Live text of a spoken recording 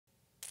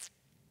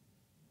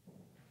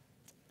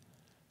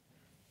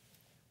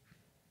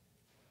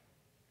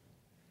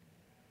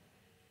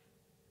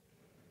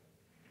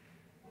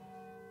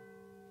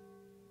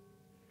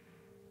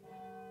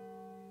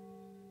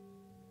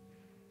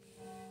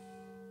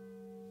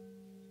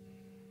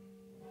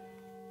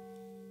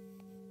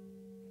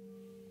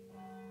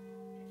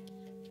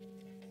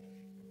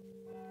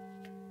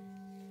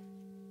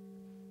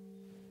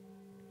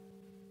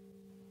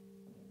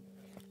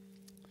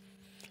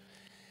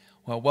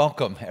Well,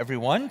 welcome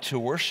everyone to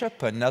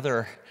worship,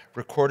 another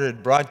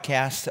recorded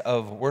broadcast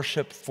of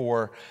worship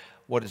for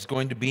what is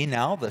going to be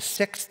now the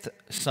sixth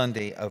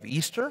Sunday of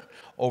Easter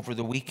over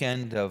the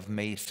weekend of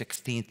May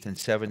 16th and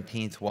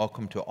 17th.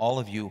 Welcome to all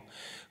of you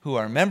who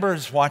are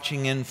members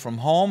watching in from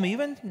home,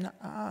 even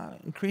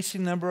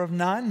increasing number of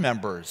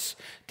non-members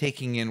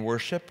taking in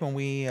worship, and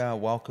we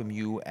welcome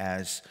you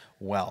as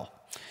well.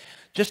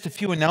 Just a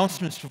few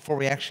announcements before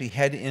we actually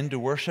head into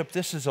worship.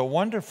 This is a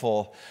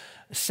wonderful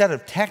set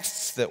of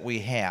texts that we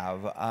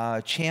have,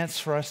 a chance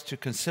for us to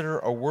consider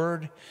a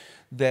word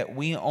that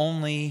we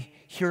only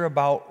hear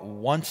about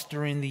once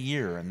during the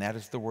year, and that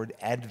is the word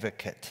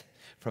advocate.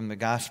 From the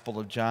Gospel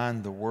of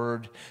John, the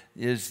word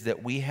is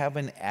that we have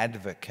an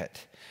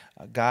advocate,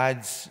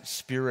 God's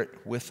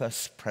Spirit with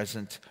us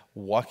present,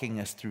 walking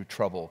us through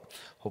trouble.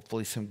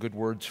 Hopefully some good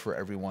words for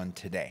everyone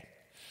today.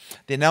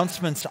 The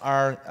announcements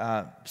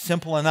are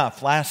simple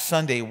enough. Last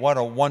Sunday, what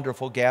a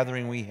wonderful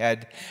gathering we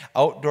had.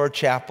 Outdoor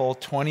chapel,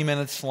 20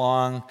 minutes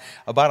long,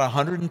 about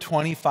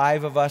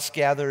 125 of us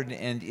gathered,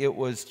 and it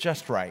was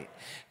just right.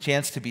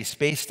 Chance to be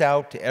spaced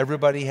out,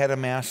 everybody had a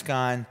mask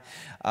on,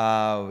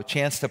 a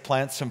chance to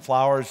plant some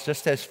flowers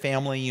just as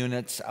family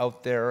units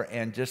out there,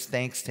 and just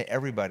thanks to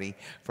everybody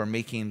for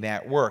making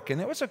that work.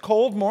 And it was a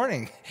cold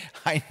morning.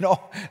 I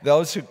know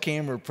those who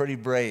came were pretty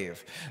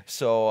brave,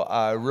 so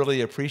I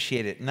really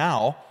appreciate it.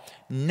 Now,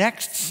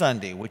 next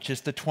Sunday, which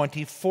is the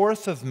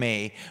 24th of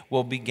May,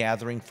 we'll be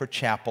gathering for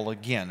chapel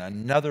again.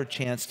 Another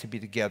chance to be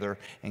together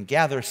and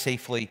gather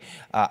safely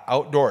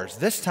outdoors.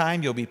 This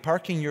time, you'll be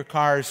parking your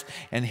cars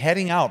and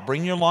heading out.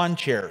 Bring your lawn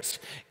chairs.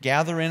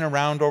 Gather in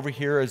around over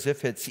here as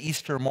if it's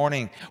Easter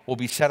morning. We'll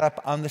be set up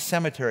on the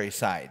cemetery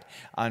side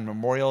on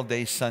Memorial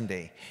Day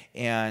Sunday.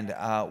 And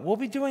we'll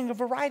be doing a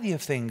variety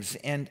of things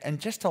and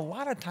just a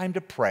lot of time to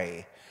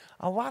pray.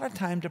 A lot of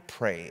time to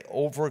pray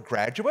over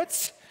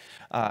graduates,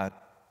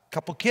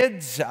 couple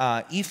kids,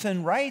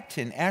 Ethan Wright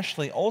and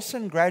Ashley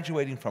Olson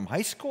graduating from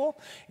high school,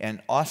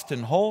 and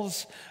Austin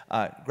Holes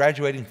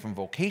graduating from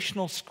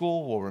vocational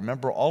school. We'll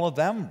remember all of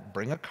them.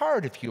 Bring a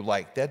card if you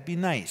like. That'd be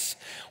nice.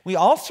 We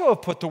also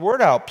have put the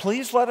word out.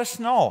 Please let us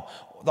know.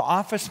 The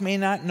office may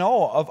not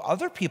know of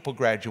other people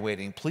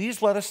graduating.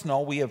 Please let us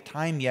know. We have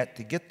time yet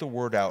to get the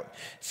word out.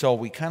 So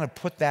we kind of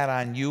put that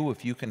on you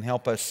if you can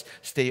help us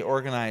stay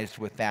organized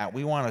with that.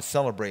 We want to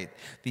celebrate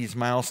these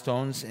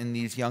milestones in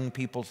these young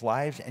people's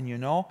lives. And you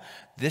know,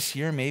 this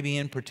year maybe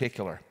in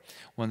particular,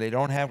 when they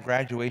don't have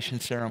graduation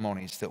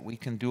ceremonies, that we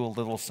can do a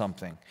little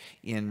something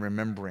in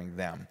remembering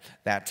them.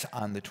 That's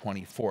on the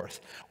 24th.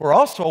 We're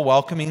also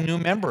welcoming new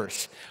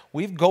members.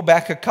 We go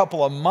back a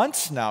couple of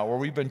months now where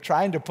we've been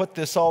trying to put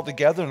this all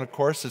together, and of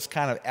course it's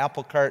kind of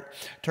apple cart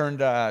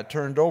turned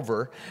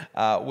over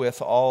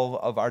with all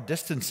of our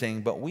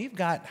distancing, but we've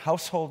got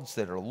households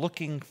that are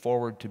looking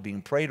forward to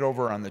being prayed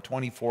over on the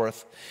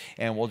 24th,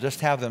 and we'll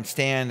just have them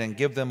stand and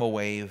give them a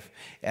wave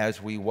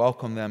as we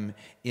welcome them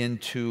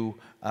into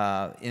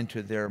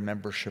their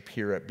membership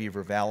here at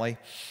Beaver Valley.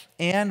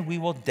 And we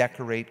will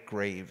decorate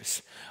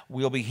graves.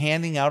 We'll be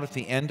handing out at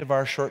the end of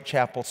our short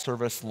chapel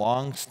service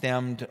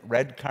long-stemmed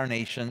red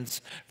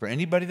carnations for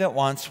anybody that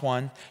wants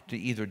one to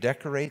either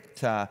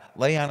decorate,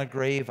 lay on a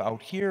grave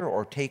out here,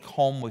 or take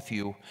home with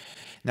you.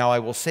 Now, I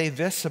will say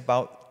this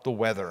about the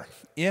weather.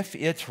 If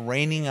it's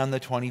raining on the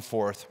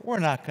 24th, we're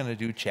not going to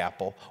do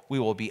chapel. We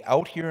will be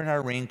out here in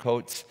our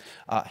raincoats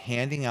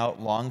handing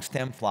out long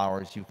stem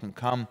flowers. You can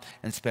come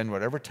and spend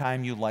whatever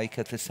time you like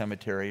at the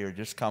cemetery, or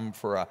just come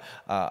for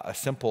a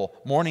simple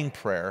morning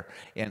prayer,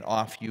 and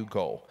off you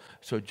go.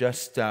 So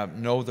just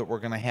know that we're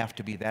going to have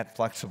to be that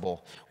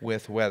flexible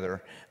with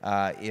weather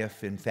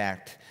if, in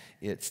fact,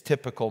 it's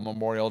typical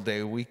Memorial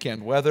Day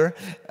weekend weather.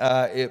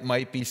 It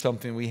might be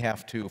something we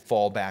have to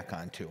fall back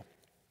onto.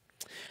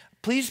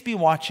 Please be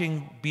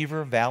watching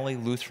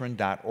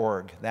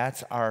BeaverValleyLutheran.org.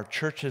 That's our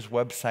church's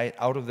website.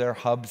 Out of their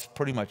hubs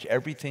pretty much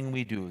everything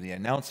we do, the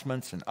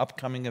announcements and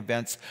upcoming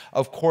events,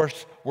 of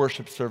course,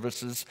 worship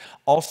services.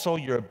 Also,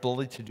 your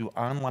ability to do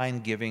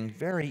online giving,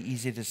 very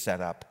easy to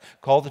set up.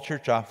 Call the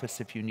church office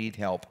if you need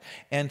help.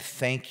 And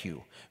thank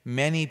you.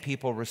 Many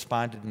people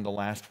responded in the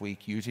last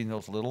week using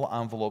those little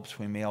envelopes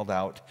we mailed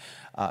out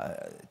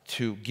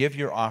to give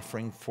your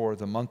offering for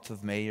the month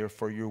of May or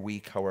for your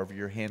week, however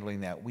you're handling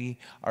that. We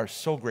are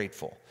so grateful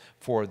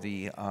for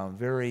the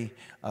very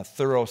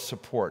thorough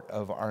support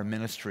of our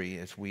ministry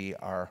as we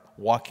are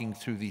walking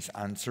through these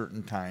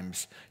uncertain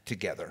times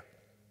together.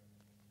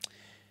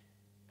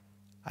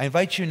 I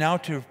invite you now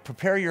to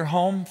prepare your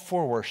home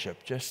for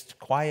worship. Just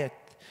quiet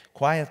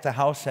the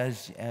house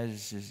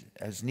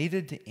as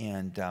needed,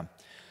 and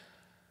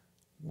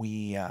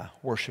we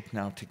worship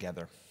now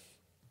together.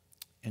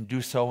 And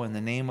do so in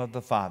the name of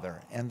the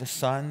Father, and the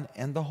Son,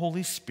 and the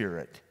Holy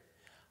Spirit.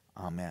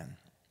 Amen.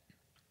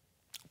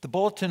 The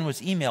bulletin was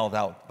emailed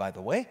out, by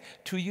the way,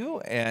 to you,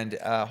 and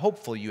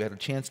hopefully you had a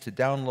chance to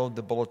download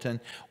the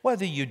bulletin.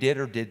 Whether you did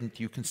or didn't,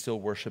 you can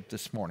still worship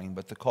this morning,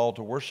 but the call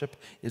to worship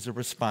is a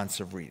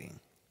responsive reading.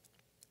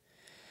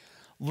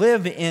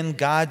 Live in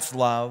God's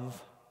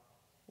love,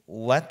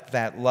 Let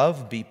that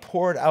love be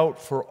poured out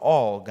for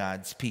all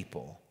God's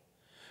people.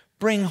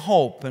 Bring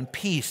hope and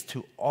peace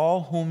to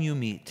all whom you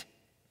meet.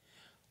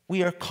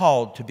 We are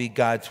called to be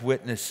God's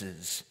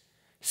witnesses.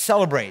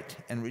 Celebrate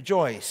and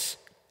rejoice.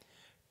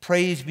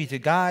 Praise be to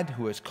God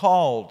who has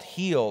called,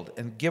 healed,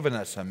 and given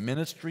us a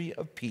ministry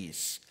of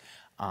peace.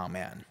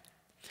 Amen.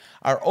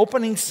 Our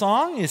opening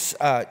song is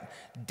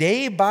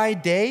Day by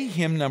Day,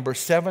 hymn number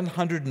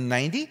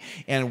 790,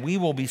 and we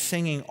will be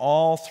singing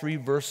all 3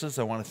 verses.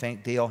 I want to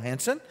thank Dale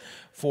Hansen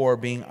for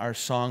being our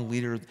song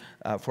leader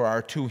for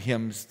our 2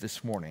 hymns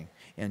this morning,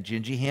 and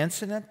Gingy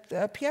Hansen at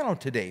the piano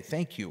today.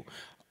 Thank you.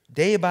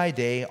 Day by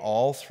Day,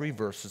 all 3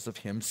 verses of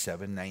hymn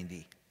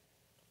 790.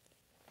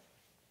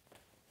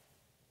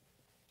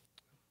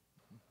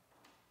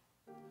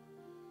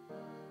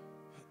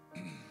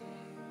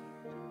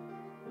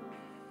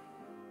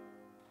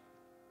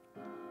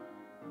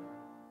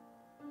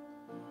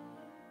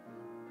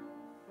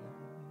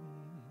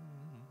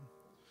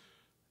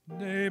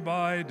 Day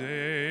by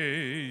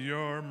day,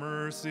 your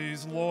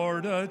mercies,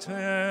 Lord,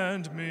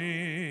 attend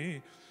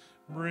me,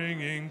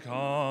 bringing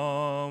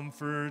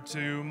comfort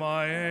to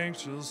my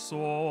anxious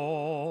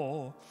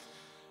soul.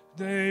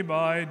 Day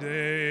by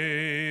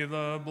day,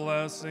 the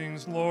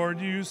blessings,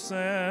 Lord, you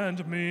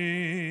send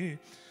me,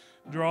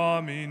 draw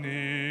me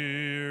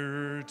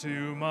nearer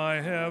to my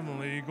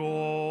heavenly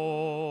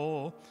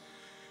goal.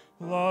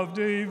 Love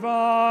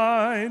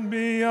divine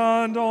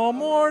beyond all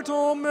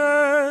mortal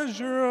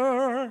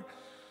measure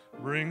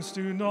brings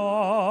to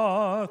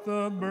naught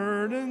the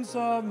burdens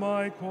of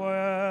my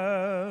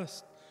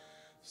quest.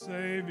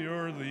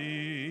 Savior,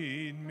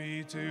 lead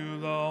me to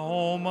the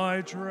home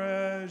I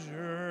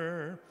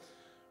treasure,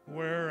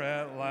 where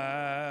at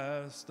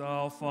last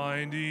I'll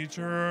find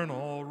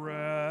eternal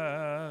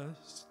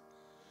rest.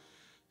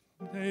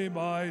 Day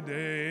by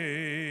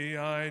day,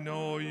 I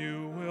know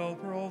you will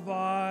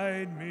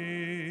provide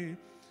me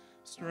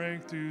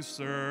strength to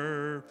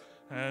serve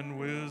and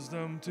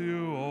wisdom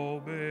to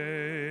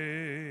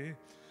obey.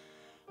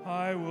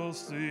 I will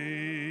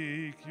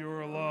seek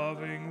your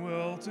loving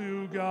will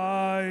to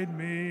guide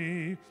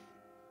me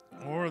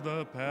o'er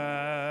the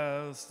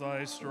paths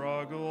I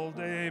struggle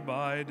day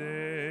by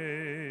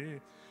day.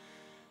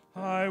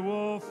 I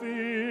will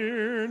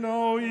fear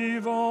no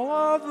evil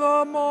of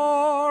the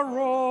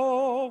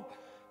morrow.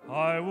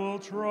 I will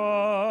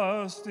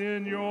trust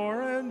in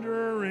your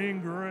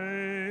enduring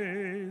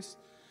grace.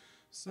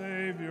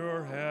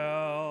 Savior,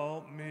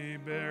 help me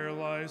bear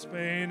life's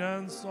pain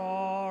and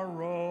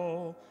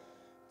sorrow,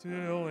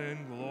 till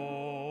in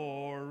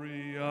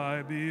glory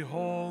I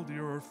behold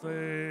your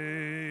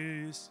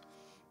face.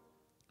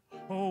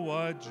 Oh,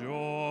 what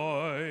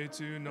joy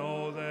to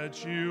know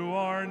that you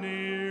are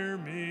near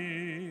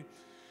me,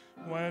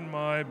 when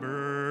my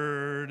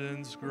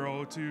burdens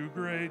grow too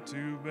great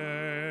to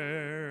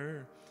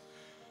bear.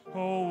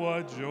 Oh,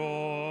 what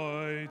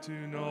joy to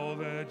know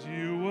that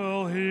you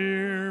will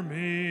hear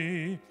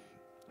me,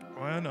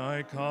 when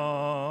I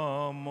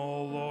come,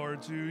 O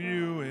Lord, to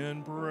you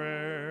in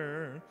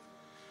prayer.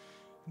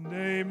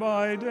 Day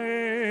by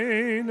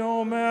day,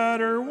 no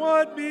matter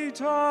what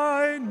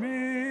betide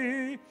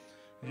me,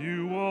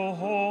 you will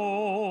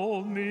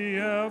hold me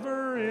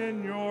ever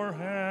in your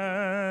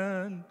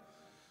hand.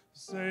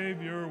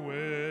 Savior,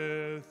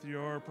 with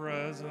your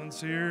presence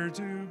here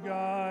to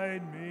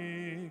guide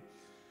me,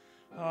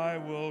 I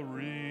will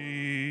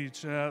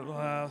reach at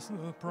last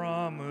the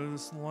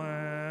promised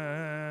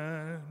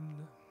land.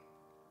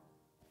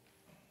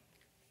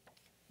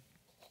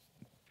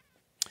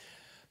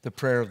 The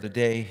prayer of the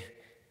day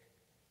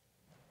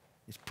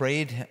is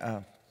prayed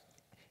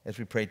as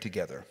we pray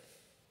together.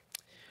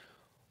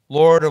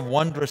 Lord of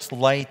wondrous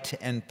light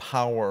and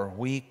power,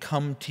 we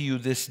come to you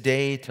this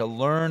day to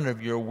learn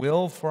of your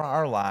will for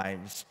our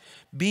lives.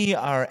 Be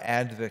our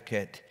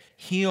advocate.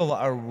 Heal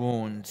our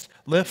wounds,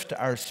 lift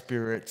our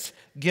spirits,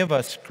 give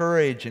us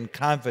courage and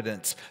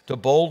confidence to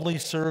boldly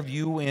serve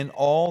you in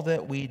all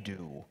that we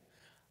do.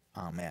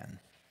 Amen.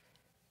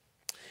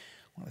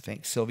 I want to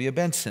thank Sylvia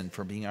Benson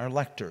for being our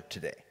lector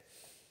today.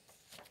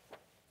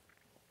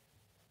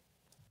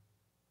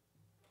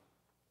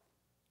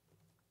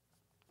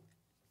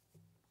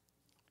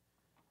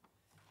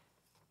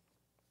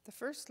 The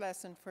first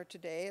lesson for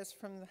today is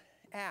from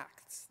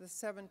Acts, the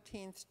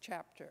 17th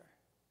chapter.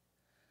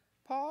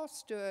 Paul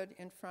stood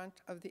in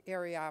front of the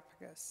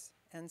Areopagus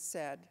and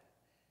said,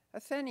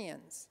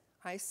 "Athenians,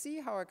 I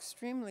see how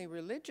extremely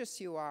religious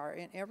you are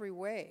in every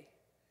way.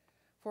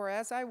 For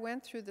as I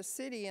went through the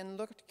city and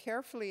looked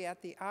carefully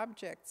at the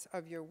objects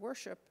of your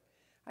worship,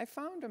 I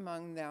found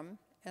among them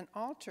an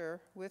altar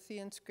with the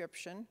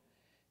inscription,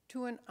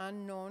 'To an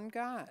unknown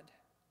God.'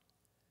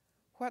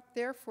 What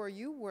therefore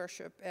you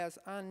worship as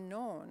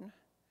unknown,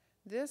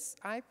 this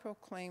I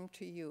proclaim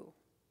to you.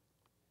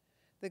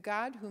 The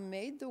God who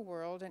made the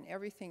world and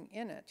everything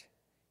in it,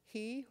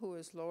 he who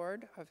is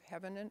Lord of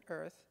heaven and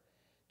earth,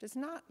 does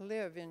not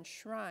live in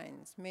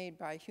shrines made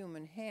by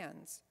human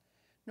hands,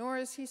 nor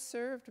is he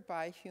served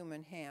by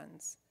human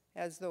hands,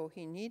 as though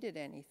he needed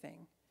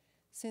anything,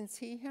 since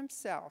he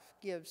himself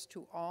gives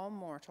to all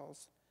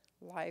mortals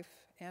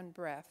life and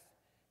breath,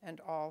 and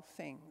all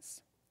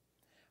things.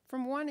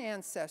 From one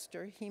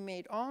ancestor he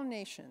made all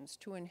nations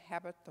to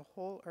inhabit the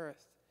whole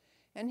earth,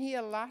 and he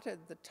allotted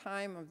the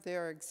time of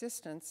their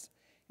existence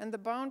and the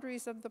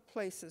boundaries of the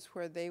places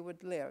where they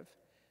would live,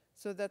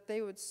 so that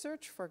they would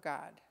search for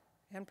God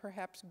and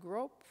perhaps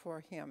grope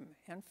for him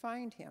and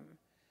find him,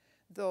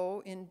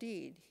 though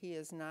indeed he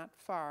is not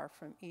far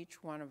from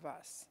each one of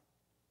us.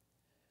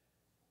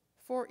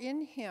 For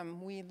in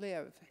him we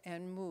live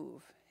and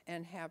move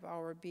and have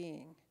our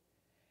being,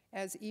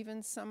 as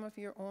even some of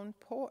your own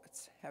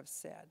poets have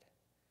said.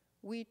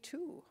 We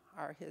too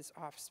are his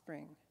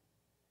offspring.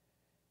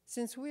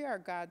 Since we are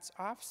God's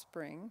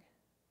offspring,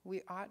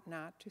 we ought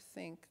not to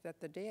think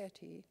that the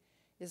deity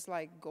is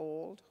like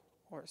gold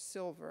or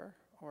silver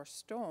or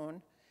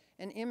stone,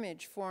 an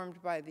image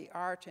formed by the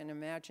art and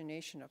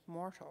imagination of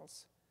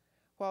mortals.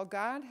 While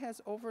God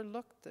has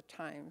overlooked the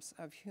times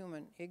of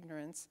human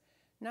ignorance,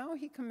 now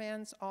he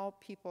commands all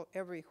people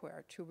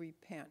everywhere to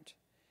repent,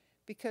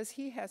 because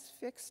he has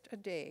fixed a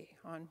day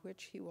on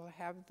which he will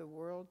have the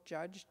world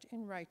judged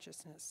in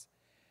righteousness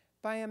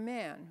by a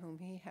man whom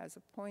he has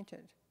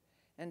appointed,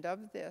 and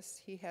of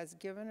this he has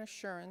given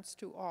assurance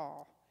to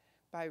all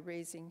by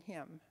raising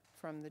him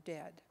from the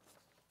dead.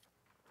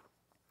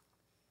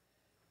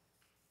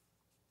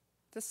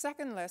 The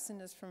second lesson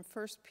is from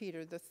 1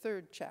 Peter, the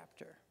 3rd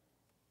chapter.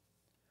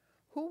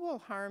 Who will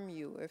harm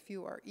you if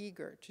you are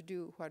eager to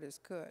do what is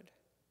good?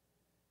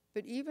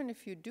 But even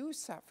if you do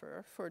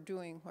suffer for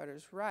doing what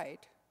is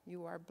right,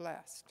 you are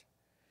blessed.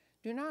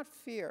 Do not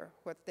fear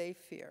what they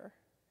fear,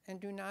 and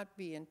do not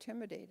be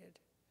intimidated.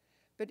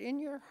 But in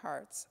your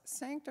hearts,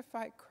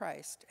 sanctify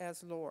Christ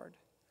as Lord.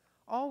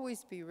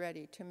 Always be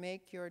ready to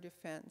make your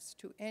defense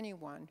to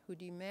anyone who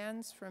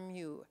demands from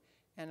you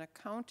an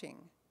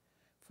accounting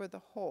for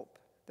the hope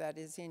that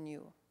is in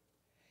you.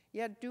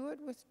 Yet do it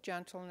with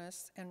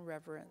gentleness and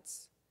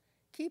reverence.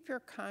 Keep your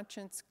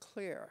conscience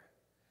clear,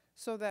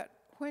 so that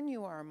when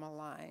you are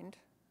maligned,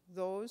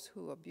 those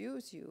who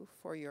abuse you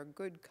for your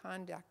good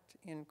conduct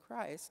in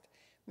Christ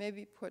may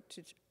be put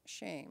to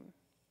shame.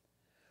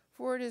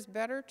 For it is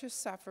better to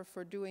suffer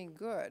for doing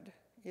good,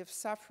 if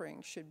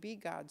suffering should be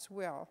God's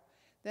will,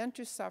 than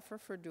to suffer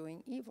for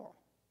doing evil.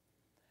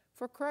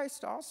 For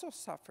Christ also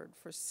suffered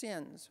for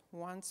sins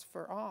once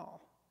for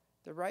all,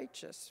 the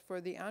righteous for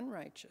the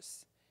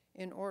unrighteous,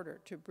 in order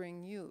to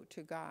bring you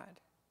to God.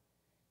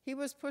 He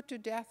was put to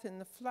death in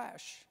the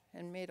flesh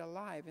and made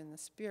alive in the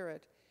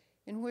spirit,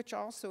 in which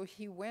also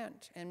he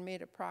went and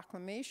made a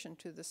proclamation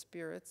to the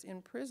spirits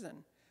in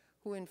prison,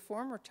 who in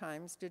former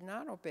times did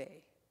not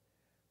obey,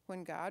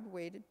 when God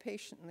waited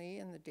patiently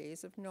in the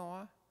days of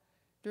Noah,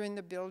 during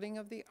the building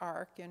of the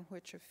ark, in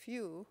which a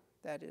few,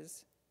 that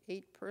is,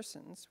 8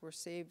 persons, were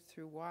saved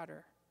through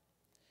water.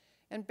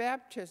 And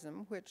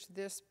baptism, which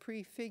this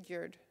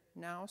prefigured,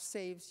 now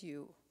saves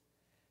you,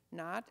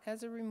 not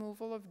as a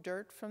removal of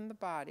dirt from the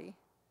body,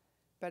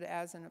 but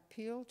as an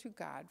appeal to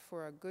God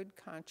for a good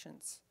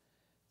conscience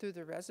through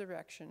the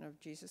resurrection of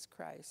Jesus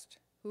Christ,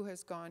 who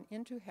has gone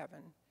into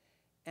heaven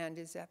and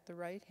is at the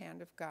right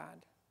hand of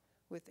God,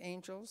 with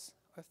angels,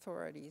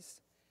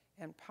 authorities,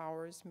 and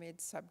powers made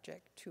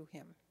subject to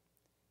him.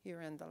 Here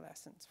end the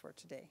lessons for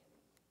today.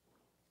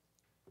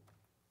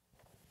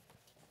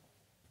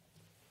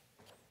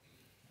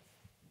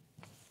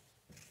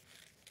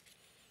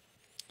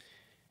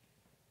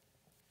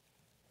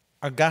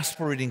 Our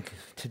gospel reading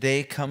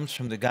today comes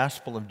from the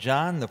Gospel of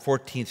John, the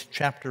 14th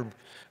chapter,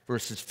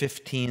 verses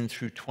 15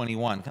 through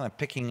 21, kind of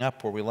picking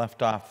up where we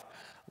left off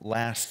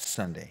last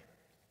Sunday.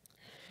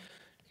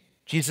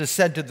 Jesus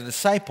said to the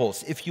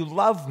disciples, "If you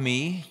love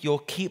me, you'll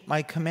keep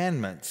my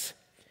commandments,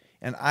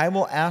 and I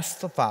will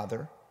ask the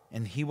Father,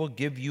 and he will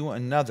give you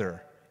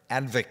another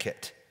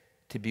advocate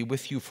to be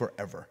with you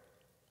forever.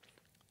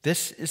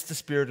 This is the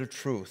Spirit of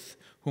truth,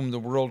 whom the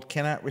world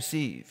cannot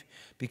receive,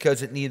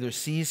 because it neither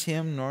sees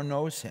him nor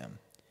knows him.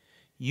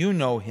 You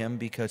know him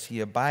because he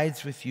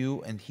abides with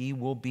you, and he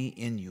will be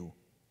in you.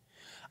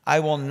 I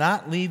will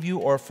not leave you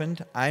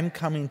orphaned. I'm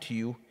coming to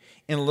you.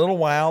 In a little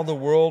while the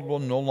world will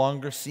no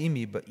longer see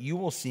me, but you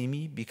will see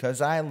me.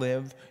 Because I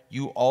live,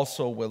 you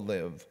also will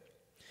live.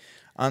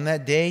 On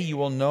that day you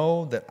will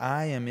know that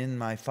I am in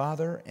my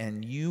Father,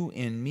 and you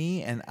in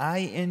me, and I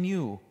in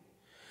you.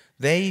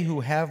 They who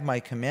have my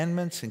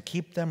commandments and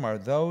keep them are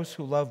those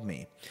who love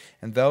me,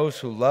 and those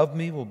who love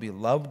me will be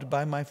loved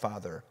by my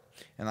Father,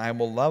 and I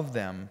will love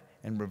them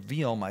and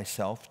reveal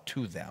myself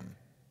to them."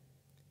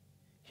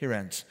 Here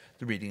ends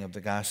the reading of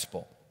the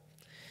gospel.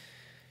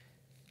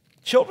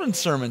 Children's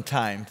sermon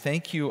time.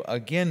 Thank you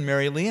again,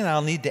 Mary Lee. And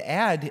I'll need to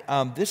add,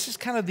 this is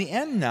kind of the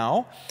end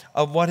now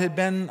of what had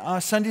been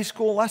Sunday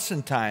school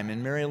lesson time.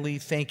 And Mary Lee,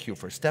 thank you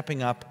for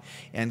stepping up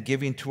and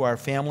giving to our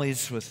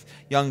families with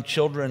young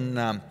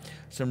children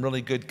some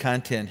really good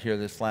content here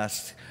this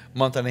last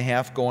month and a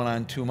half, going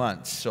on 2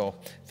 months. So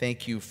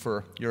thank you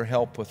for your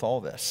help with all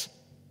this.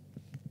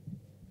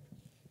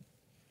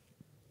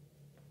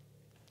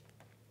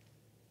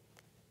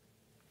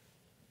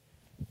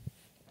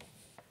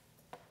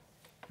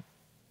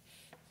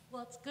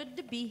 Well, it's good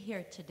to be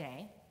here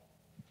today.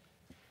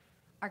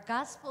 Our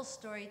gospel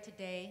story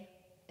today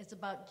is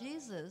about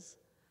Jesus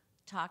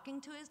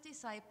talking to his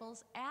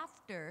disciples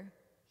after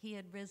he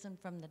had risen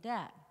from the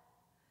dead.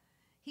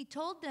 He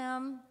told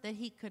them that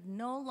he could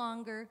no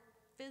longer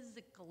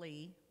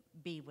physically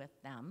be with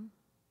them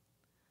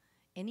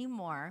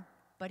anymore,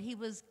 but he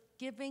was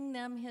giving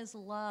them his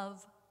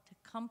love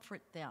to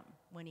comfort them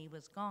when he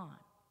was gone.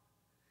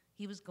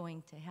 He was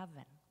going to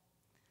heaven.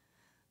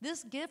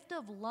 This gift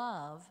of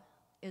love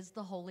is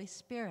the Holy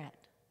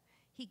Spirit.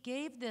 He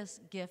gave this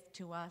gift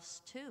to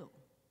us too.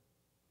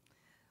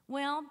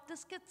 Well,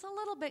 this gets a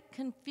little bit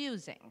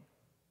confusing.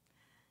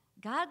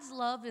 God's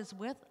love is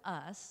with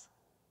us,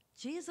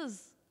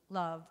 Jesus'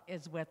 love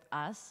is with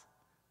us,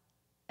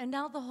 and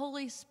now the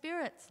Holy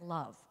Spirit's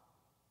love.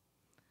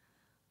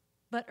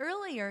 But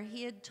earlier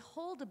he had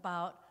told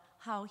about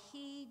how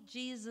he,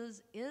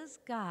 Jesus, is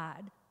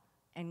God,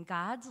 and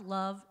God's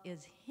love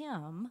is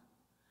him,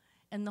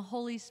 and the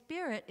Holy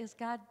Spirit is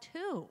God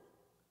too.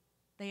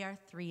 They are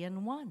three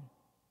in one.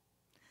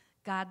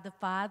 God the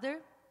Father,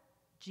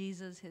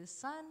 Jesus his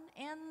Son,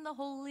 and the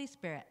Holy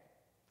Spirit,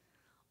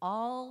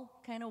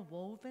 all kind of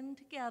woven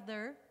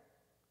together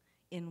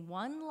in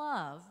one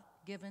love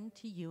given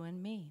to you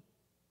and me.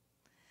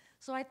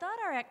 So I thought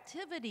our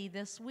activity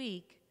this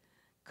week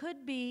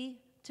could be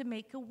to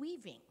make a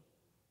weaving.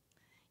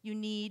 You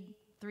need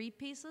 3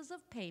 pieces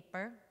of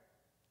paper,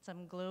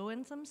 some glue,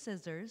 and some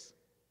scissors.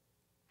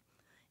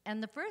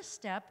 And the first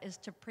step is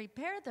to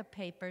prepare the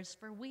papers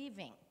for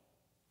weaving.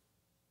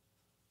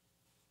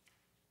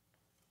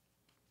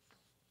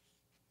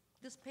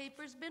 This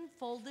paper's been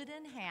folded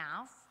in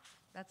half.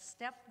 That's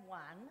step 1.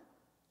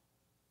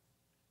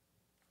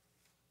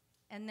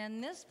 And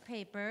then this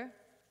paper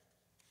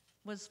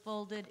was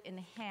folded in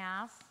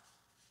half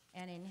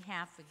and in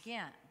half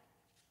again.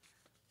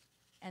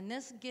 And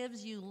this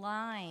gives you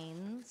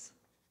lines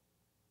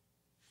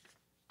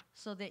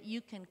so that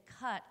you can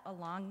cut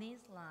along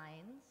these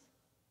lines,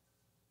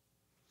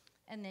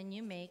 and then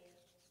you make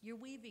your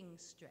weaving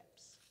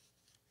strips.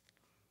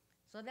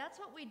 So that's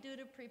what we do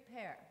to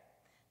prepare.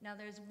 Now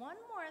there's one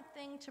more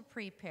thing to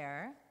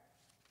prepare.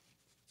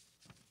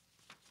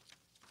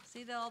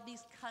 See all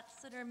these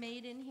cuts that are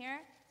made in here?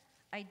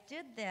 I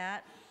did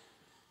that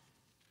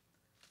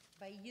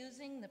by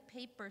using the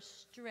paper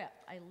strip.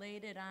 I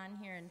laid it on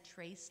here and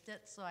traced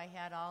it so I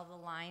had all the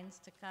lines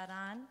to cut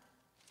on.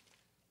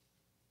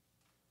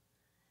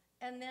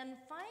 And then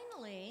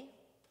finally,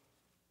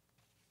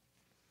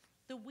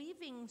 the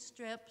weaving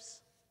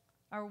strips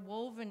are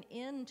woven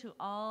into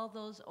all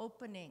those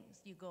openings.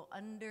 You go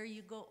under,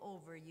 you go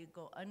over, you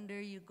go under,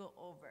 you go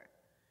over.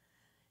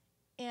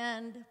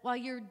 And while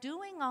you're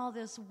doing all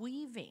this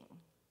weaving,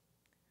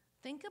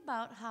 think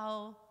about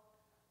how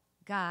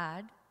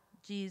God,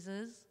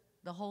 Jesus,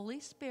 the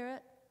Holy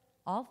Spirit,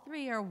 all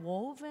three are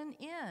woven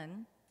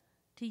in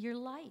to your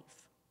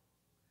life.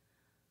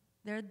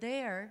 They're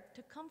there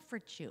to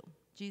comfort you.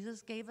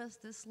 Jesus gave us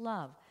this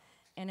love,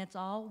 and it's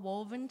all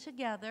woven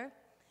together.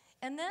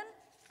 And then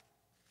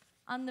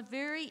on the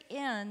very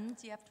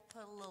ends, you have to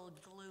put a little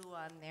glue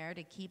on there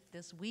to keep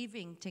this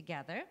weaving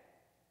together.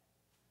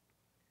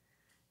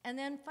 And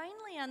then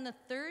finally, on the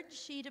third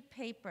sheet of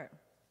paper,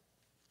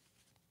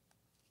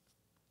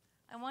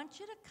 I want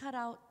you to cut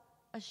out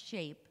a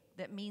shape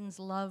that means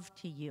love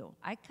to you.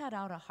 I cut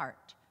out a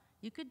heart.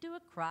 You could do a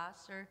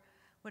cross or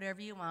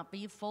whatever you want, but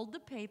you fold the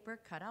paper,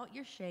 cut out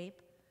your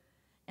shape,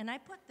 and I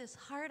put this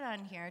heart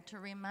on here to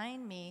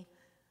remind me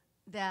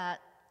that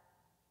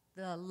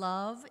the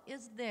love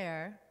is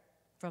there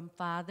from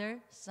Father,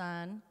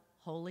 Son,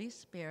 Holy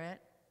Spirit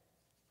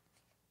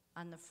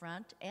on the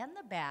front and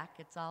the back.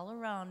 It's all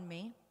around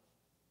me.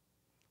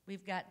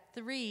 We've got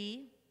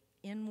 3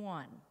 in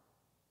 1.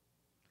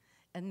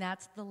 And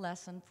that's the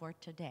lesson for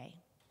today.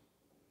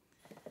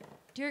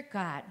 Dear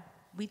God,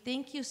 we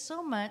thank you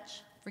so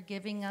much for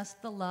giving us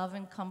the love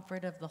and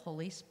comfort of the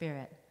Holy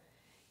Spirit.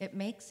 It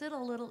makes it a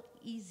little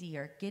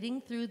easier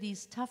getting through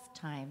these tough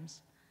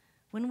times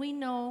when we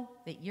know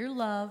that your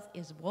love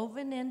is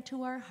woven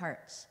into our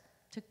hearts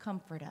to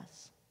comfort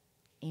us.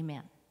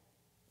 Amen.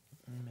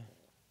 Amen.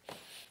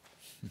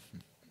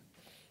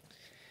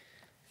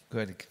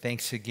 Good.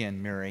 Thanks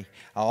again, Mary.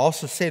 I'll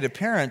also say to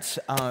parents,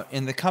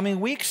 in the coming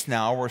weeks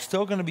now, we're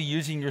still going to be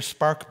using your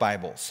Spark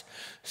Bibles.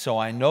 So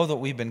I know that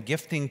we've been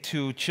gifting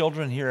to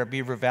children here at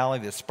Beaver Valley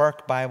the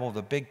Spark Bible,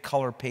 the big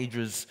color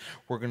pages.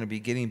 We're going to be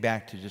getting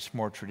back to just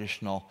more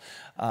traditional,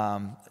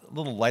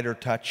 little lighter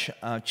touch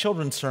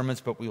children's sermons,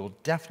 but we will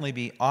definitely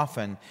be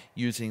often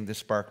using the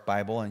Spark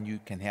Bible, and you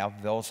can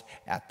have those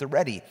at the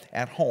ready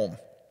at home.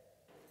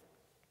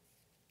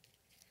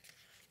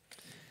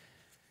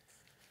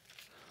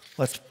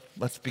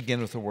 Let's begin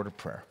with a word of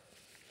prayer.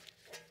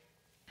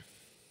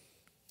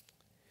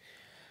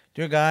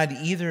 Dear God,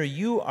 either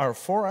you are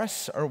for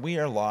us or we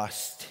are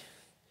lost.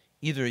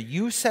 Either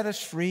you set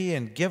us free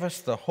and give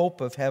us the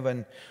hope of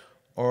heaven,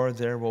 or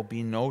there will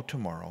be no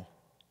tomorrow.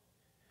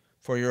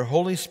 For your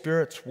Holy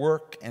Spirit's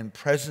work and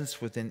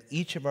presence within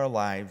each of our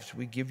lives,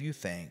 we give you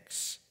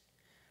thanks.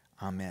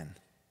 Amen.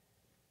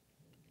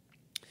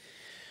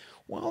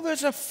 Well,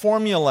 there's a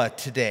formula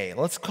today.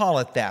 Let's call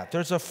it that.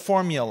 There's a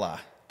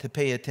formula to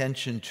pay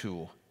attention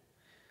to.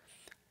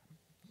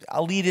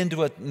 I'll lead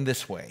into it in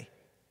this way.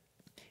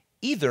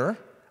 Either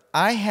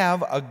I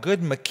have a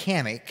good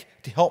mechanic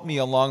to help me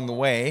along the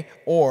way,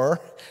 or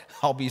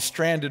I'll be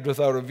stranded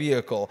without a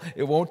vehicle.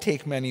 It won't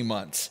take many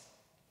months.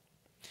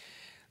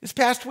 This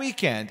past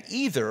weekend,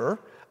 either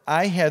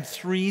I had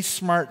 3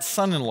 smart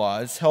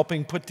son-in-laws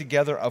helping put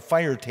together a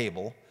fire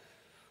table,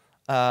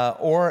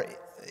 or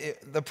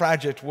the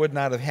project would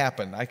not have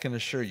happened, I can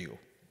assure you.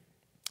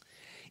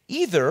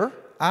 Either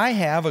I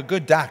have a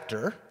good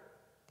doctor,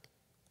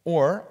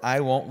 or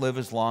I won't live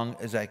as long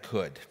as I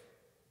could.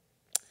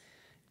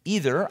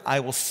 Either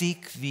I will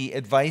seek the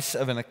advice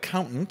of an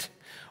accountant,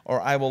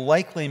 or I will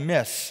likely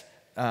miss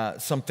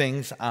some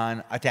things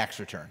on a tax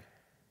return.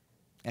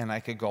 And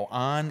I could go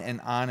on and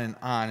on and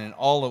on, and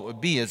all it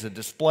would be is a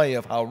display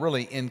of how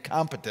really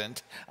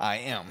incompetent I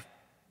am.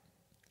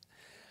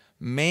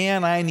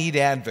 Man, I need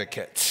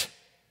advocates.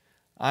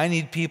 I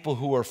need people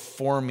who are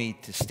for me,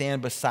 to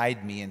stand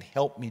beside me and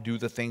help me do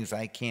the things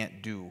I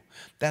can't do.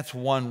 That's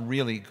one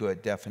really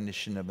good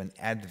definition of an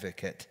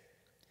advocate.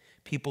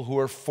 People who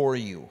are for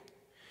you.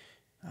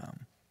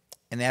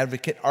 An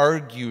advocate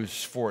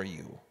argues for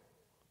you.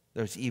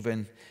 There's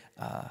even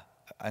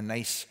a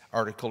nice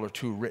article or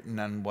two written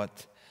on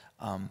what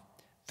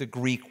the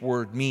Greek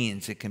word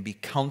means. It can be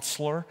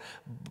counselor,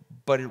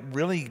 but it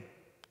really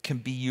can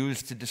be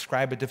used to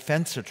describe a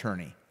defense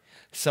attorney,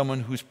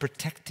 someone who's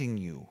protecting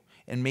you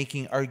and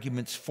making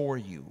arguments for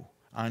you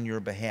on your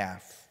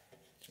behalf.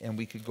 And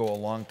we could go a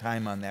long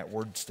time on that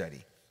word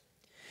study.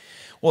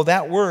 Well,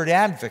 that word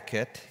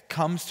advocate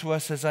comes to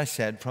us, as I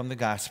said, from the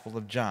Gospel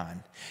of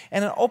John.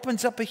 And it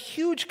opens up a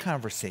huge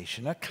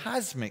conversation, a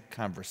cosmic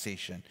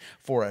conversation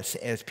for us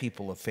as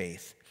people of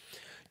faith.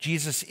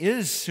 Jesus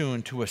is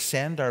soon to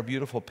ascend, our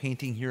beautiful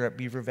painting here at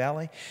Beaver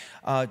Valley.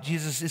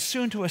 Jesus is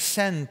soon to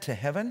ascend to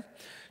heaven,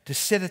 to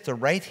sit at the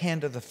right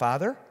hand of the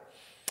Father.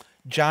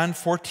 John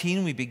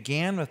 14, we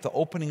began with the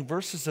opening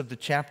verses of the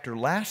chapter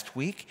last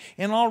week,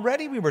 and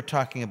already we were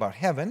talking about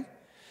heaven,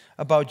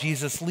 about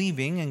Jesus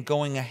leaving and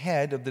going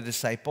ahead of the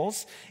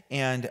disciples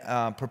and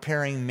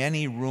preparing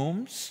many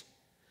rooms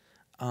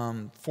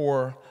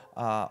for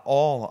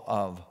all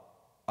of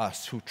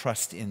us who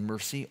trust in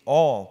mercy,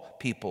 all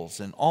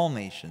peoples and all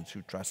nations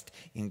who trust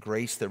in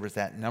grace. There was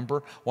that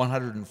number,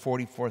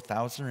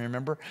 144,000,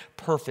 remember?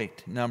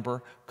 Perfect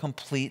number,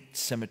 complete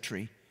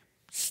symmetry,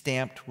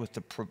 stamped with the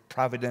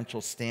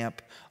providential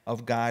stamp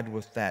of God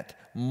with that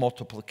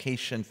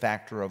multiplication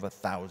factor of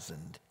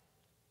 1,000.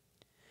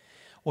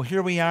 Well,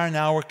 here we are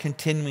now. We're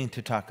continuing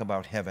to talk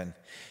about heaven.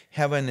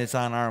 Heaven is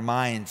on our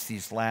minds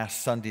these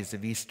last Sundays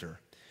of Easter.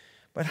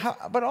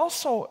 But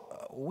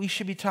also, we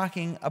should be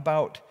talking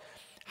about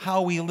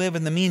how we live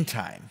in the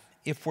meantime.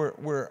 If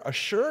we're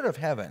assured of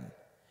heaven,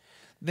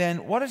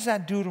 then what does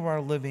that do to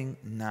our living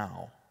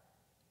now?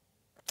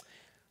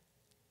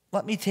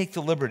 Let me take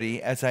the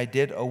liberty, as I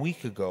did a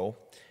week ago,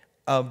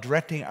 of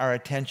directing our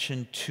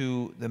attention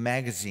to the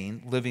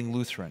magazine, Living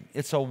Lutheran.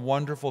 It's a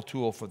wonderful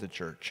tool for the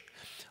church.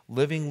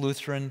 Living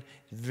Lutheran,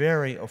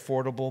 very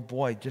affordable.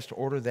 Boy, just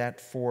order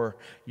that for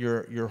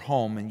your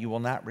home and you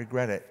will not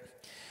regret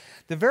it.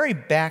 The very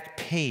back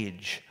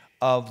page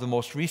of the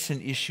most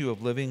recent issue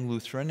of Living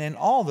Lutheran, and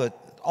all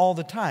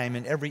the time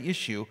in every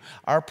issue,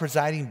 our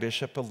presiding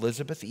bishop,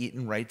 Elizabeth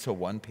Eaton, writes a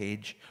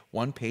one-page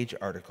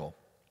article.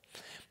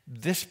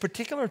 This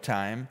particular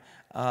time,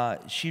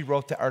 she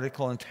wrote the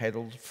article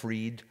entitled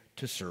Freed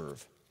to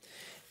Serve.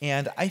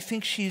 And I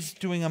think she's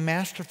doing a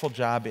masterful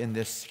job in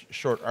this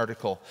short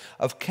article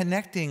of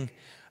connecting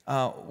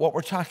what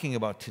we're talking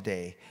about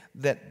today,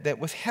 that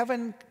with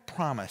heaven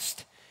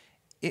promised,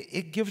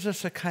 it gives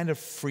us a kind of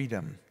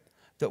freedom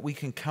that we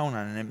can count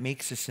on, and it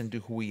makes us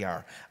into who we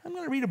are. I'm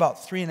going to read about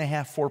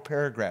 4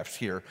 paragraphs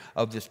here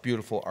of this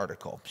beautiful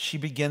article. She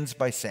begins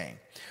by saying,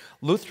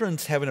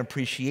 Lutherans have an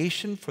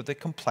appreciation for the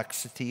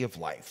complexity of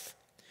life.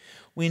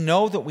 We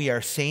know that we are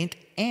saint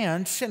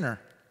and sinner.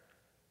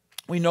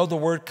 We know the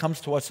word comes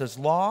to us as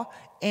law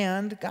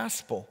and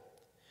gospel.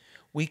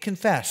 We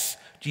confess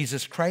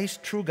Jesus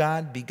Christ, true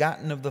God,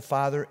 begotten of the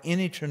Father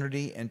in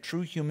eternity and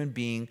true human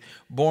being,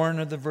 born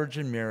of the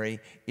Virgin Mary,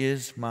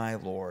 is my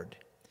Lord.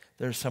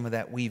 There's some of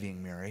that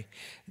weaving, Mary.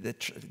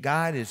 That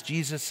God is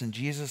Jesus and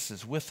Jesus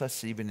is with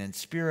us even in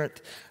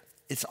spirit.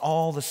 It's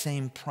all the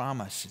same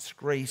promise. It's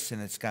grace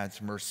and it's God's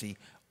mercy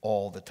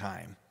all the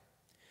time.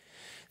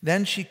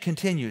 Then she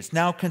continues,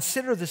 now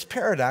consider this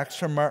paradox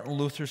from Martin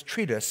Luther's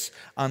treatise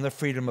on the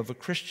freedom of a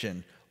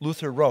Christian.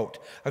 Luther wrote,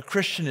 a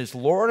Christian is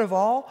Lord of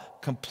all,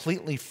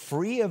 completely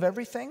free of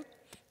everything.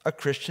 A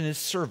Christian is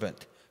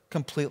servant,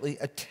 completely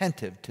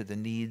attentive to the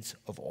needs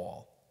of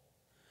all.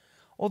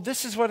 Well,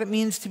 this is what it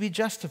means to be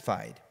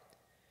justified.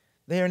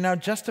 They are now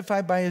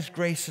justified by his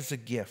grace as a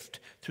gift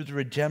through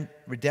the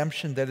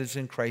redemption that is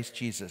in Christ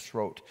Jesus,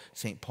 wrote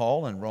St.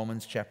 Paul in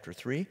Romans chapter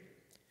 3.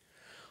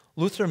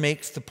 Luther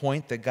makes the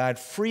point that God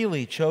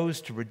freely chose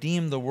to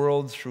redeem the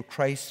world through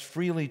Christ's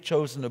freely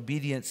chosen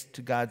obedience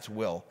to God's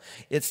will.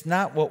 It's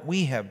not what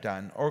we have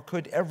done or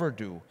could ever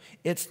do.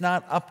 It's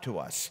not up to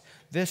us.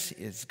 This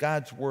is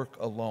God's work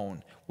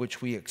alone,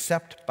 which we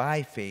accept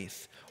by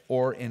faith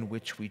or in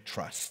which we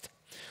trust.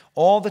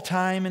 All the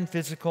time and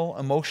physical,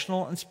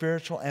 emotional, and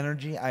spiritual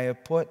energy I have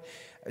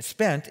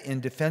spent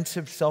in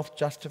defensive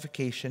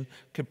self-justification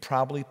could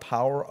probably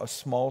power a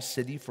small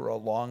city for a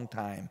long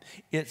time.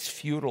 It's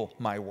futile,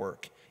 my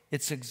work.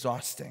 It's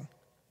exhausting.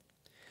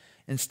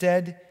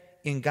 Instead,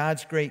 in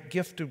God's great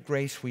gift of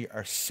grace, we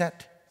are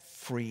set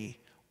free.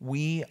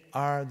 We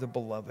are the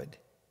beloved.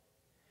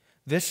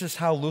 This is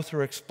how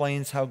Luther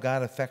explains how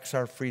God affects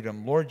our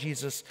freedom. Lord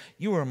Jesus,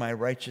 you are my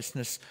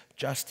righteousness,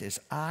 just as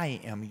I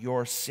am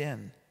your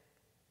sin.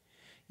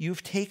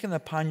 You've taken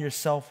upon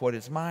yourself what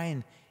is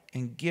mine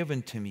and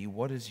given to me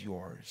what is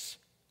yours.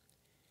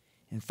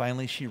 And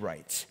finally, she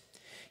writes,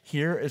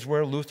 here is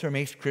where Luther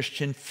makes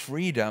Christian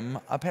freedom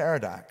a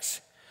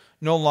paradox.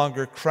 No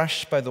longer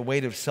crushed by the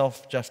weight of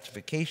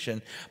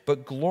self-justification,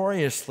 but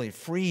gloriously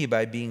free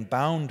by being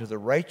bound to the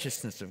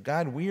righteousness of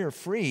God, we are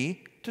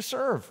free to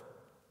serve.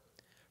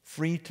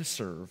 Free to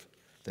serve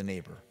the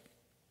neighbor.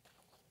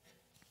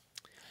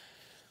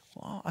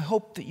 Well, I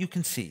hope that you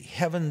can see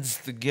heaven's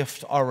the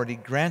gift already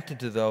granted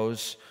to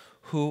those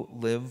who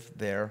live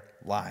their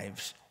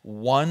lives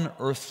one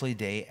earthly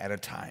day at a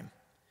time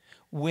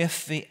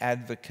with the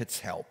advocate's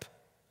help.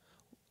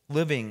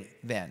 Living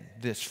then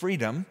this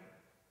freedom,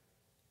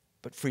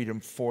 but freedom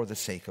for the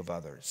sake of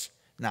others,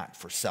 not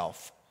for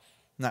self,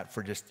 not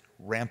for just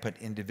rampant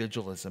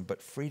individualism,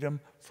 but freedom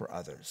for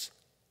others.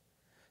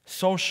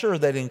 So sure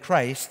that in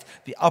Christ,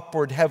 the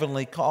upward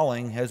heavenly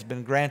calling has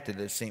been granted,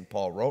 as St.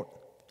 Paul wrote.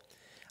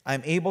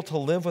 I'm able to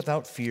live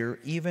without fear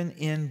even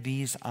in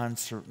these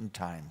uncertain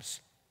times.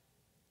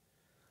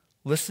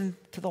 Listen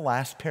to the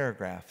last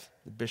paragraph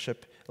that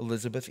Bishop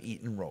Elizabeth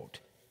Eaton wrote.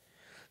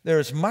 There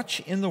is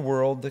much in the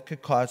world that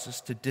could cause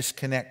us to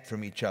disconnect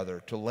from each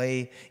other, to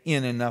lay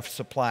in enough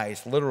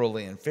supplies,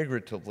 literally and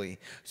figuratively,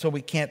 so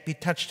we can't be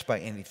touched by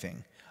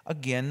anything.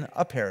 Again,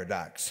 a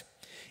paradox.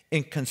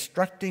 In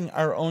constructing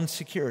our own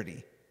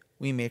security,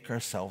 we make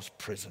ourselves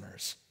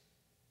prisoners.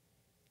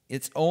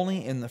 It's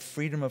only in the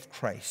freedom of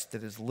Christ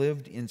that is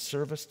lived in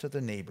service to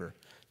the neighbor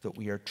that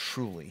we are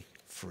truly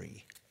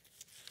free.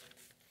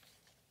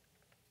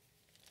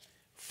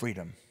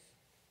 Freedom.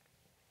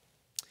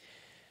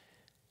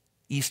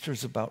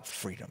 Easter's about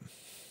freedom.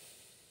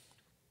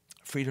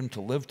 Freedom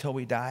to live till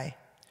we die.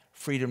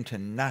 Freedom to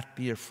not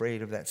be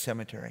afraid of that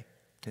cemetery.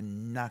 To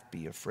not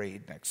be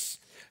afraid next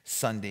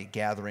Sunday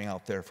gathering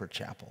out there for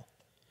chapel.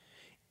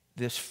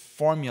 This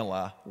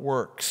formula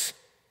works.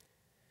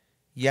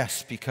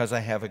 Yes, because I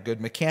have a good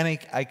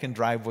mechanic, I can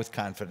drive with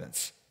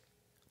confidence.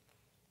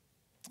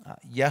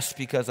 Yes,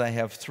 because I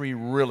have 3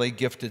 really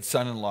gifted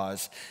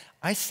son-in-laws.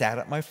 I sat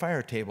at my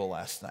fire table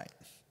last night.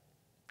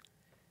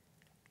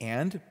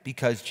 And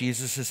because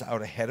Jesus is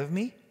out ahead of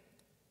me,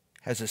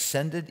 has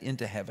ascended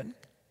into heaven,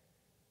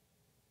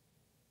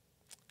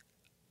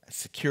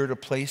 secured a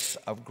place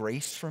of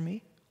grace for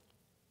me,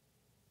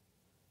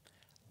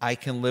 I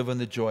can live in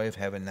the joy of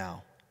heaven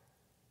now.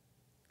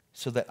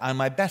 So that on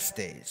my best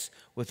days,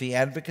 with the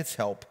advocate's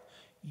help,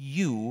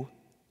 you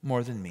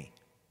more than me.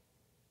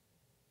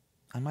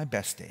 On my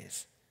best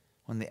days,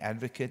 when the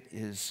advocate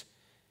is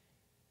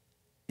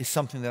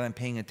something that I'm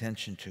paying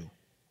attention to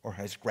or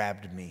has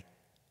grabbed me,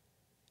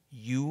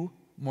 you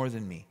more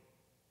than me.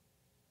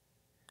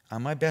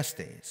 On my best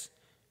days,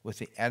 with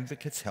the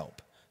advocate's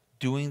help,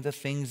 doing the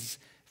things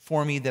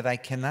for me that I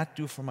cannot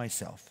do for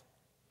myself.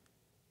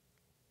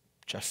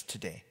 Just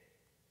today.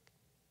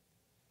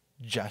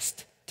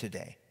 Just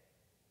today.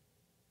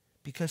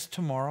 Because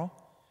tomorrow,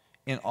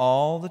 in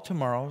all the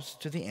tomorrows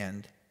to the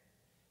end,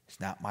 it's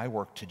not my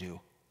work to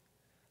do.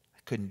 I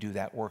couldn't do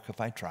that work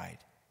if I tried.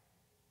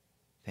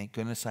 Thank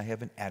goodness I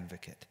have an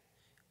advocate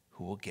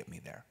who will get me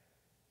there.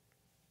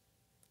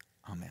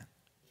 Amen.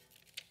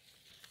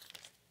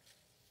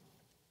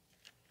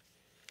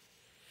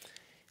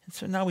 And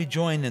so now we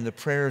join in the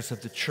prayers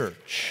of the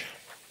church.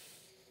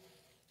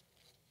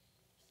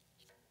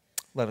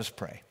 Let us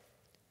pray.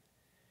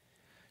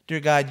 Dear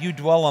God, you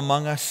dwell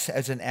among us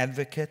as an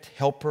advocate,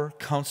 helper,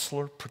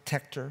 counselor,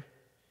 protector.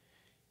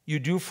 You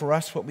do for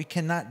us what we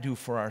cannot do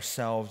for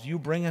ourselves. You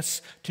bring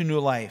us to new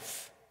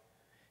life,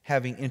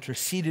 having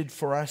interceded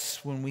for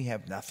us when we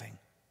have nothing.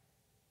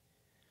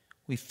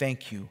 We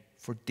thank you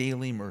for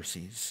daily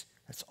mercies.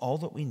 That's all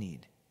that we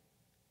need.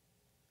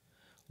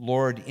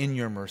 Lord, in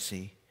your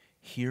mercy,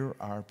 hear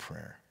our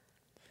prayer.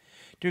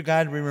 Dear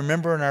God, we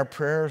remember in our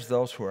prayers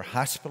those who are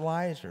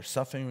hospitalized or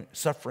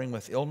suffering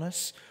with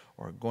illness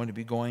or going to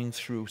be going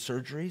through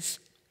surgeries.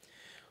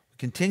 We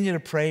continue to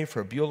pray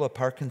for Beulah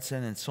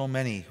Parkinson and so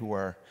many who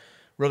are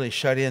really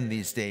shut in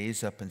these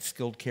days up in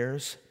skilled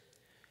cares.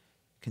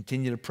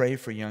 Continue to pray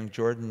for young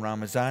Jordan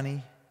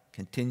Ramazani.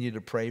 Continue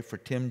to pray for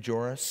Tim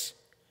Joris.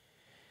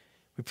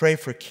 We pray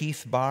for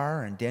Keith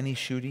Barr and Denny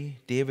Schutte,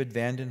 David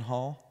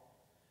Vandenhall,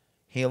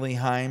 Haley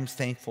Himes,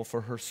 thankful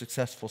for her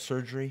successful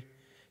surgery.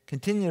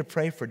 Continue to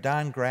pray for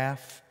Don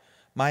Graff,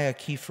 Maya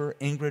Kiefer,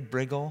 Ingrid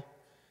Briggle,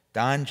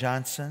 Don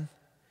Johnson,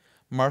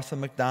 Martha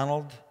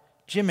McDonald,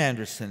 Jim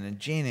Anderson, and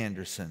Jane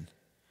Anderson.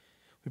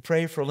 We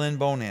pray for Lynn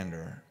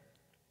Bonander,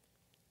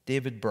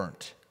 David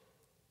Burnt,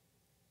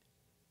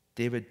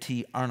 David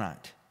T.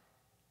 Arnott,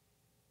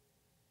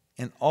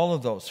 and all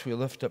of those we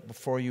lift up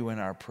before you in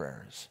our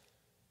prayers.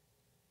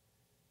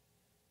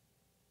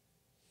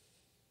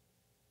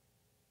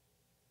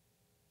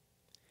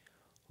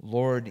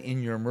 Lord,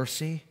 in your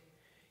mercy,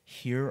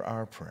 hear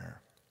our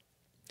prayer.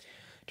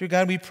 Dear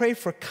God, we pray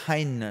for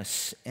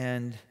kindness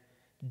and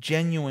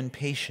genuine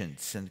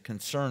patience and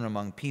concern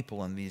among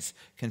people in these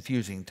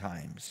confusing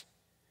times.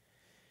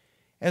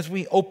 As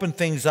we open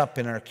things up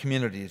in our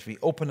communities, we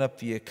open up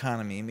the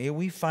economy, may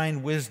we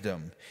find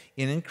wisdom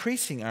in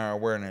increasing our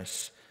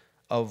awareness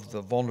of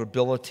the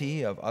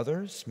vulnerability of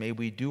others. May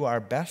we do our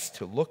best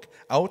to look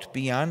out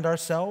beyond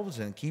ourselves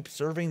and keep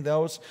serving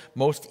those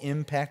most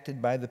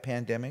impacted by the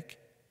pandemic.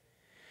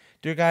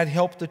 Dear God,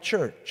 help the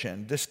church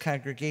and this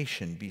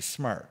congregation be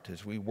smart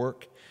as we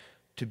work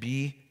to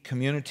be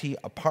community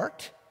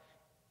apart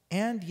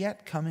and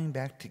yet coming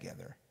back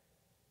together.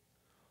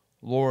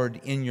 Lord,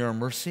 in your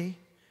mercy,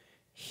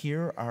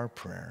 hear our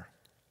prayer.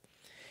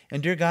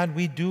 And dear God,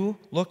 we do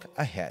look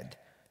ahead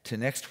to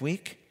next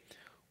week.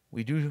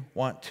 We do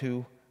want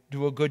to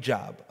do a good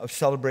job of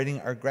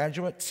celebrating our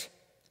graduates,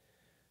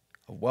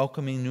 of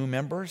welcoming new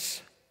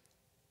members,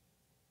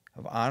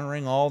 of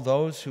honoring all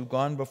those who've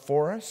gone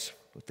before us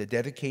with the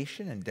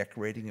dedication and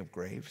decorating of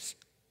graves.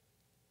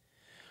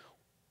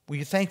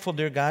 We are thankful,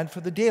 dear God,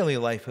 for the daily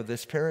life of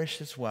this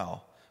parish as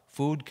well.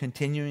 Food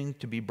continuing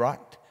to be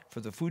brought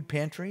for the food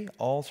pantry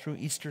all through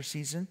Easter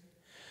season.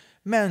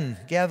 Men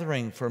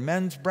gathering for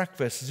men's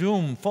breakfast,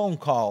 Zoom, phone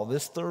call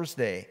this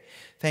Thursday.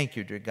 Thank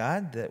you, dear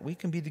God, that we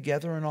can be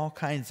together in all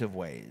kinds of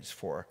ways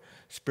for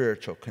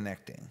spiritual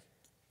connecting.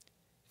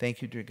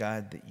 Thank you, dear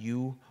God, that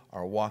you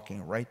are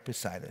walking right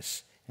beside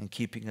us and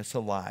keeping us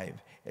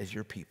alive as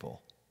your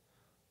people.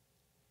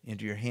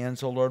 Into your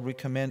hands, O Lord, we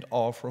commend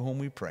all for whom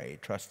we pray,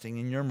 trusting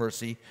in your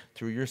mercy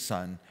through your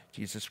Son,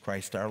 Jesus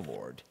Christ our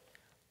Lord.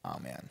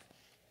 Amen.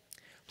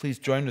 Please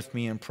join with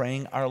me in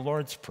praying our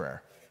Lord's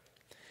Prayer.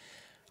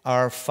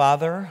 Our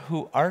Father,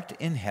 who art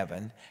in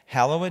heaven,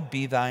 hallowed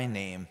be thy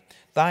name.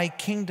 Thy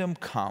kingdom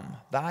come,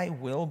 thy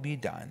will be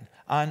done,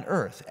 on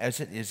earth as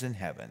it is in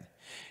heaven.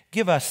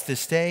 Give us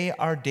this day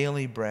our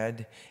daily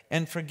bread,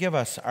 and forgive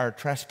us our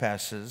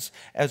trespasses,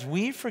 as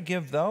we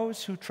forgive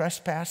those who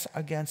trespass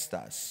against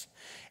us.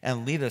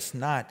 And lead us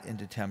not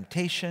into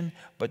temptation,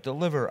 but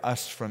deliver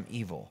us from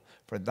evil.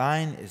 For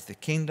thine is the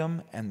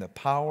kingdom, and the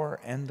power,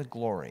 and the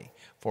glory,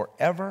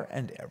 forever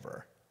and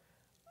ever.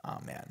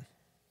 Amen.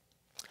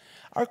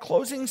 Our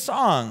closing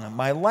song,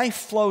 My Life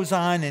Flows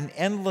On, an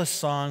endless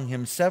song,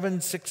 hymn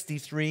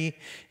 763.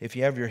 If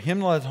you have your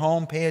hymnal at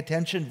home, pay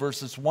attention,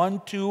 verses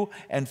 1, 2,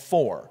 and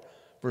 4.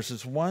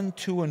 Verses 1,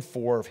 2, and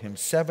 4 of hymn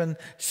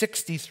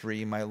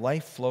 763, My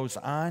Life Flows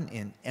On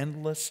in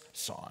Endless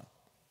Song.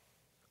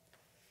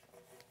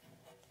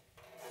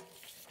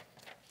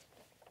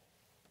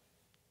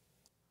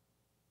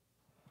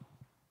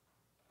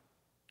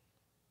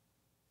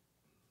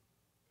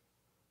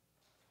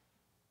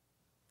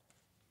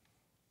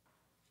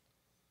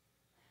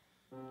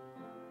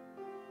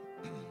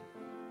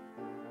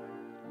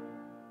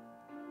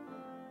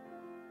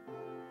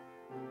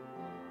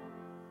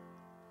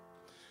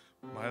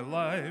 My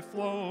life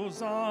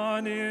flows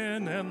on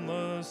in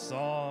endless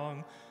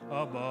song,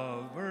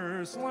 above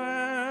earth's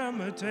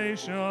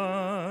lamentation.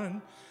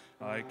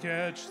 I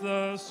catch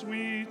the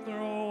sweet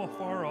thrill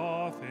far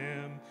off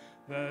him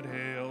that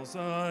hails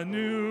a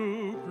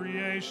new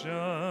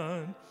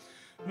creation.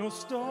 No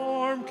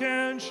storm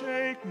can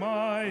shake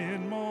my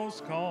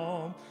inmost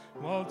calm,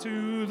 while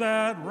to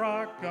that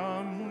rock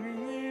I'm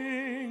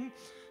clinging.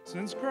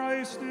 Since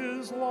Christ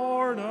is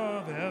Lord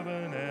of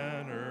heaven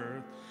and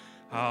earth,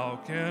 how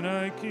can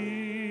I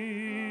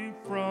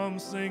keep from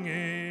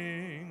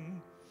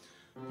singing?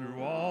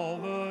 Through all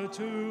the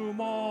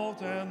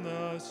tumult and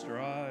the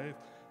strife,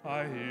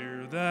 I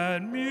hear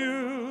that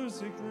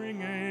music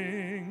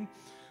ringing.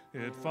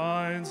 It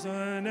finds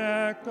an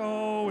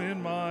echo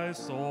in my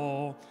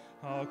soul.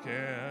 How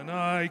can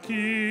I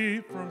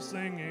keep from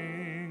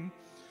singing?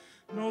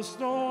 No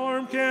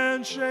storm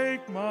can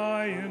shake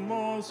my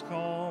inmost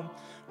calm,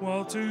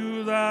 while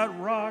to that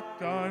rock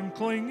I'm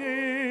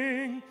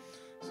clinging.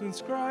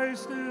 Since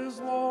Christ is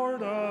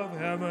Lord of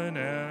heaven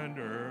and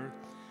earth,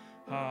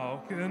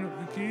 how can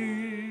I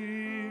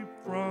keep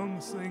from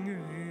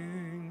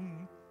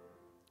singing?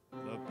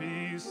 The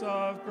peace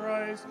of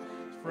Christ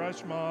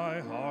fresh my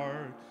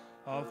heart,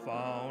 a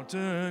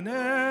fountain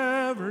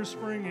ever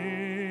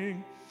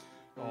springing.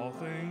 All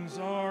things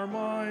are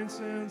mine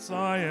since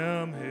I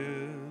am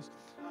his.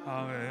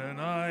 How can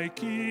I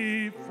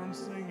keep from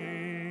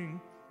singing?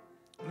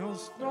 No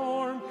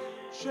storm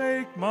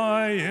shake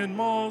my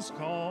inmost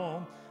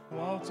calm,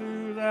 while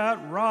to that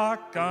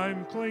rock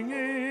I'm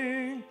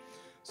clinging.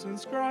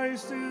 Since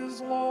Christ is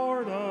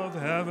Lord of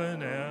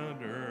heaven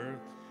and earth,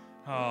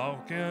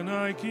 how can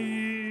I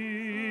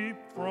keep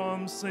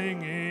from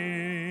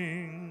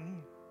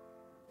singing?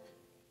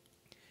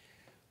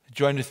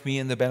 Join with me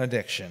in the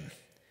benediction.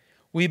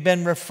 We've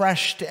been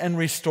refreshed and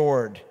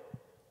restored.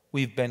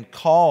 We've been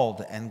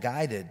called and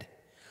guided.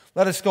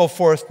 Let us go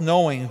forth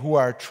knowing who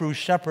our true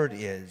shepherd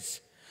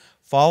is,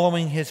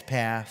 following his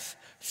path,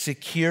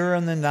 secure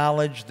in the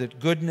knowledge that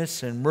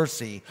goodness and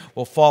mercy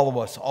will follow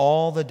us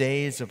all the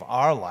days of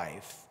our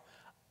life.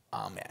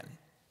 Amen.